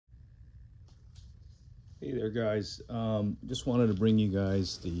Hey there guys, just wanted to bring you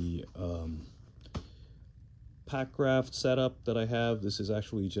guys the Packraft setup that I have. This is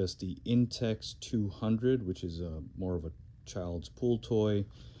actually just the Intex 200, which is more of a child's pool toy,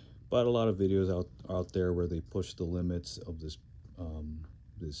 but a lot of videos out there where they push the limits of this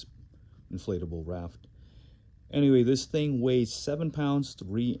this inflatable raft. Anyway, this thing weighs 7 pounds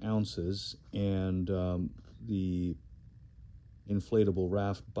 3 ounces, and the inflatable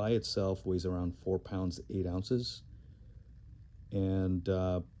raft by itself weighs around 4 pounds 8 ounces, and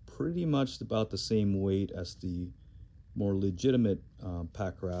pretty much about the same weight as the more legitimate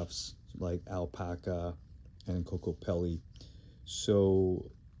pack rafts like Alpaca and Kokopelli. So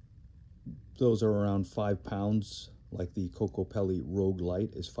those are around 5 pounds. Like the Kokopelli Rogue Light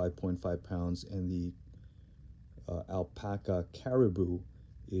is 5.5 pounds, and the Alpaca Caribou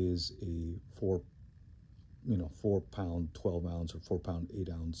is a 4 pound 12 ounce or 4 pound 8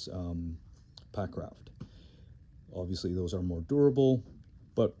 ounce pack raft. Obviously those are more durable,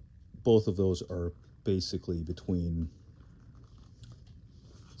 but both of those are basically between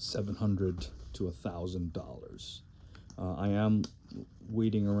 $700 to $1,000. I am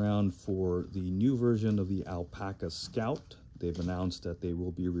waiting around for the new version of the Alpaca Scout. They've announced that they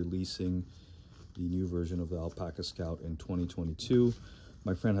will be releasing the new version of the Alpaca Scout in 2022.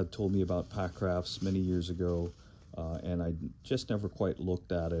 My friend had told me about pack rafts many years ago, and I just never quite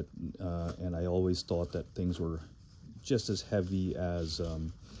looked at it, and I always thought that things were just as heavy as,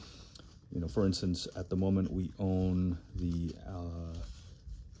 for instance, at the moment we own the,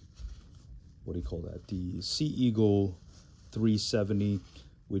 what do you call that? The Sea Eagle 370,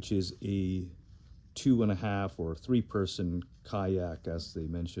 which is a 2.5 or 3 person kayak, as they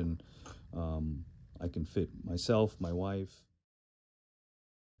mention. I can fit myself, my wife,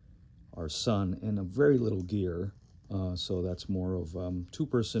 our son, and a very little gear. So that's more of 2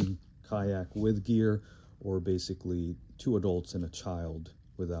 person kayak with gear, or basically 2 adults and a child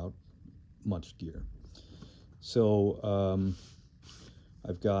without much gear. So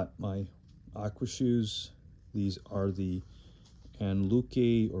I've got my aqua shoes. These are the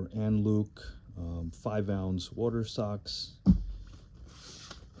Anluke or Anluke 5 ounce water socks.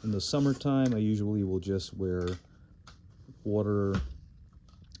 In the summertime, I usually will just wear water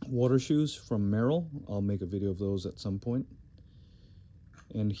shoes from Merrell. I'll make a video of those at some point.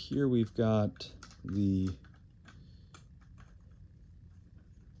 And here we've got the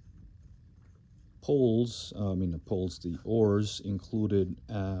poles, the oars included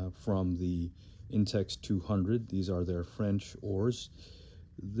from the Intex 200. These are their French oars.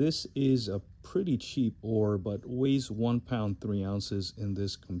 This is a pretty cheap oar, but weighs 1 pound 3 ounces in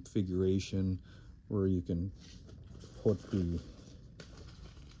this configuration, where you can put the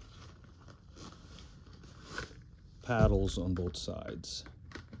paddles on both sides.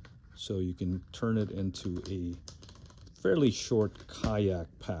 So you can turn it into a fairly short kayak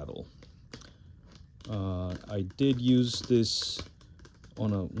paddle. I did use this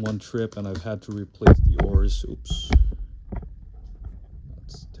on one trip, and I've had to replace the oars. Oops.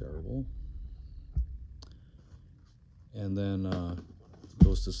 That's terrible. And then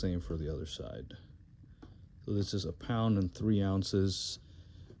goes the same for the other side. So this is 1 pound 3 ounces.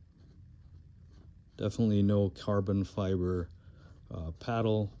 Definitely no carbon fiber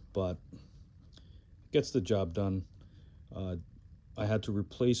paddle, but gets the job done. I had to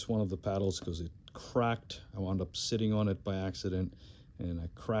replace one of the paddles because it cracked. I wound up sitting on it by accident, and I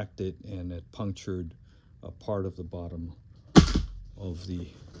cracked it, and it punctured a part of the bottom of the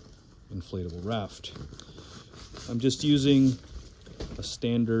inflatable raft. I'm just using a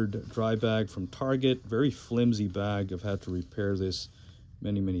standard dry bag from Target, very flimsy bag. I've had to repair this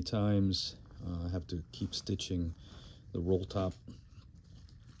many times. I have to keep stitching the roll top.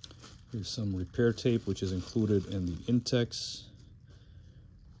 Here's some repair tape, which is included in the Intex.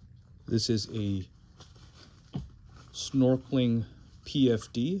 This is a snorkeling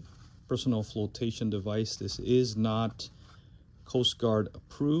PFD, personal flotation device. This is not Coast Guard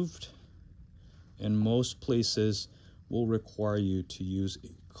approved, and most places will require you to use a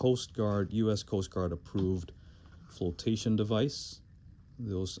US Coast Guard approved flotation device.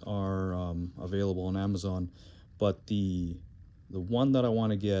 Those are available on Amazon, but the one that I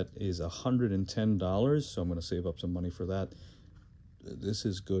want to get is $110, so I'm going to save up some money for that. This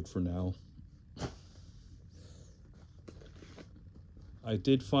is good for now. I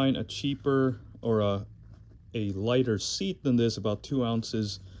did find a cheaper, or a lighter seat than this, about 2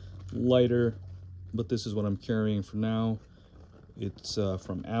 ounces lighter, but this is what I'm carrying for now. It's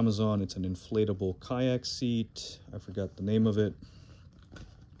from Amazon. It's an inflatable kayak seat. I forgot the name of it,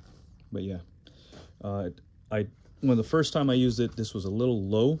 but yeah, when the first time I used it, this was a little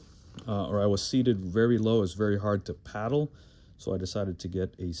low. or I was seated very low. It's very hard to paddle, so I decided to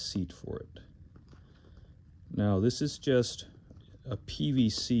get a seat for it. Now this is just a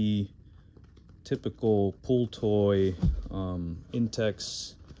PVC typical pool toy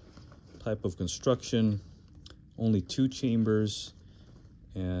Intex type of construction, only 2 chambers,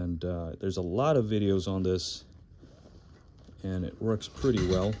 and there's a lot of videos on this and it works pretty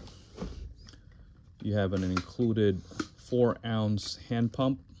well. You have an included 4-ounce hand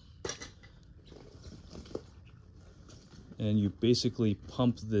pump, and you basically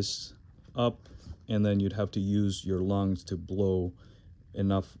pump this up, and then you'd have to use your lungs to blow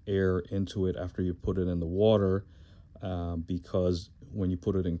enough air into it after you put it in the water, because when you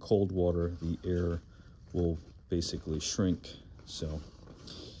put it in cold water, the air will basically shrink. So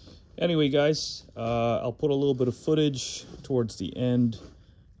anyway, guys, I'll put a little bit of footage towards the end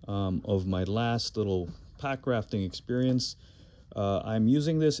of my last little pack rafting experience. I'm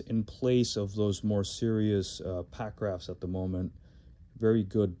using this in place of those more serious pack rafts at the moment. Very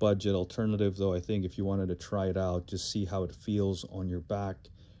good budget alternative, though. I think if you wanted to try it out, just see how it feels on your back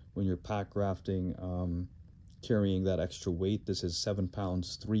when you're pack rafting, carrying that extra weight. This is 7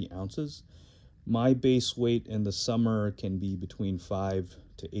 pounds 3 ounces. My base weight in the summer can be between 5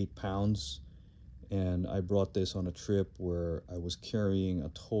 to 8 pounds, and I brought this on a trip where I was carrying a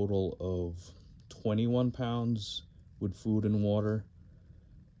total of 21 pounds with food and water.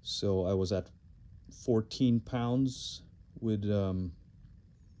 So I was at 14 pounds with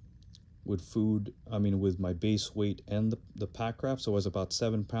food, with my base weight and the pack raft. So I was about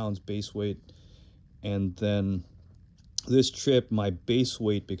 7 pounds base weight. And then this trip, my base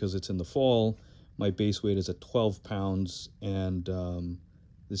weight, because it's in the fall, my base weight is at 12 pounds, and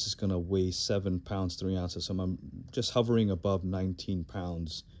this is gonna weigh 7 pounds 3 ounces. So I'm just hovering above 19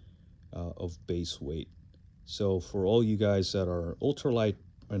 pounds of base weight. So for all you guys that are ultralight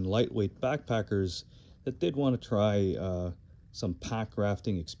and lightweight backpackers that did want to try some pack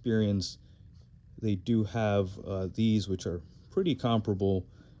rafting experience, they do have these, which are pretty comparable,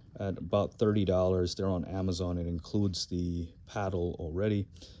 at about $30. They're on Amazon. It includes the paddle already.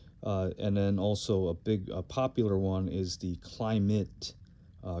 And then also a popular one is the Klymit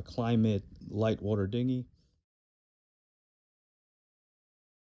Light Water Dinghy.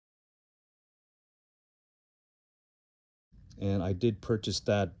 And I did purchase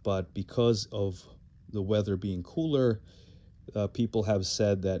that, but because of the weather being cooler, people have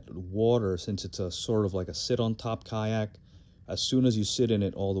said that water, since it's a sort of like a sit-on-top kayak, as soon as you sit in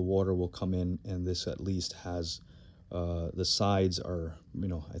it, all the water will come in, and this at least has, the sides are,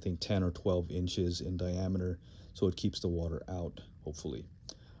 I think 10 or 12 inches in diameter, so it keeps the water out, hopefully.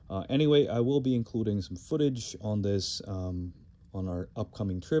 Anyway, I will be including some footage on this on our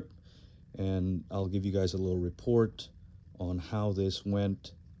upcoming trip, and I'll give you guys a little report on how this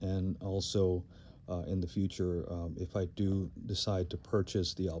went, and also in the future, if I do decide to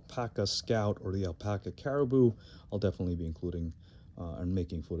purchase the alpaca scout or the alpaca caribou, I'll definitely be including and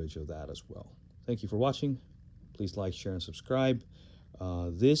making footage of that as well. Thank you for watching. Please like, share, and subscribe.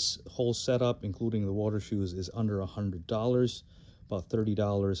 This whole setup, including the water shoes, is under $100, about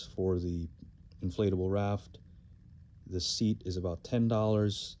 $30 for the inflatable raft. The seat is about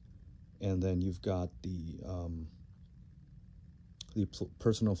 $10, and then you've got the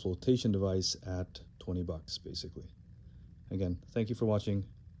personal flotation device at $20 basically. Again, thank you for watching.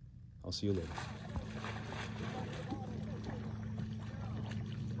 I'll see you later.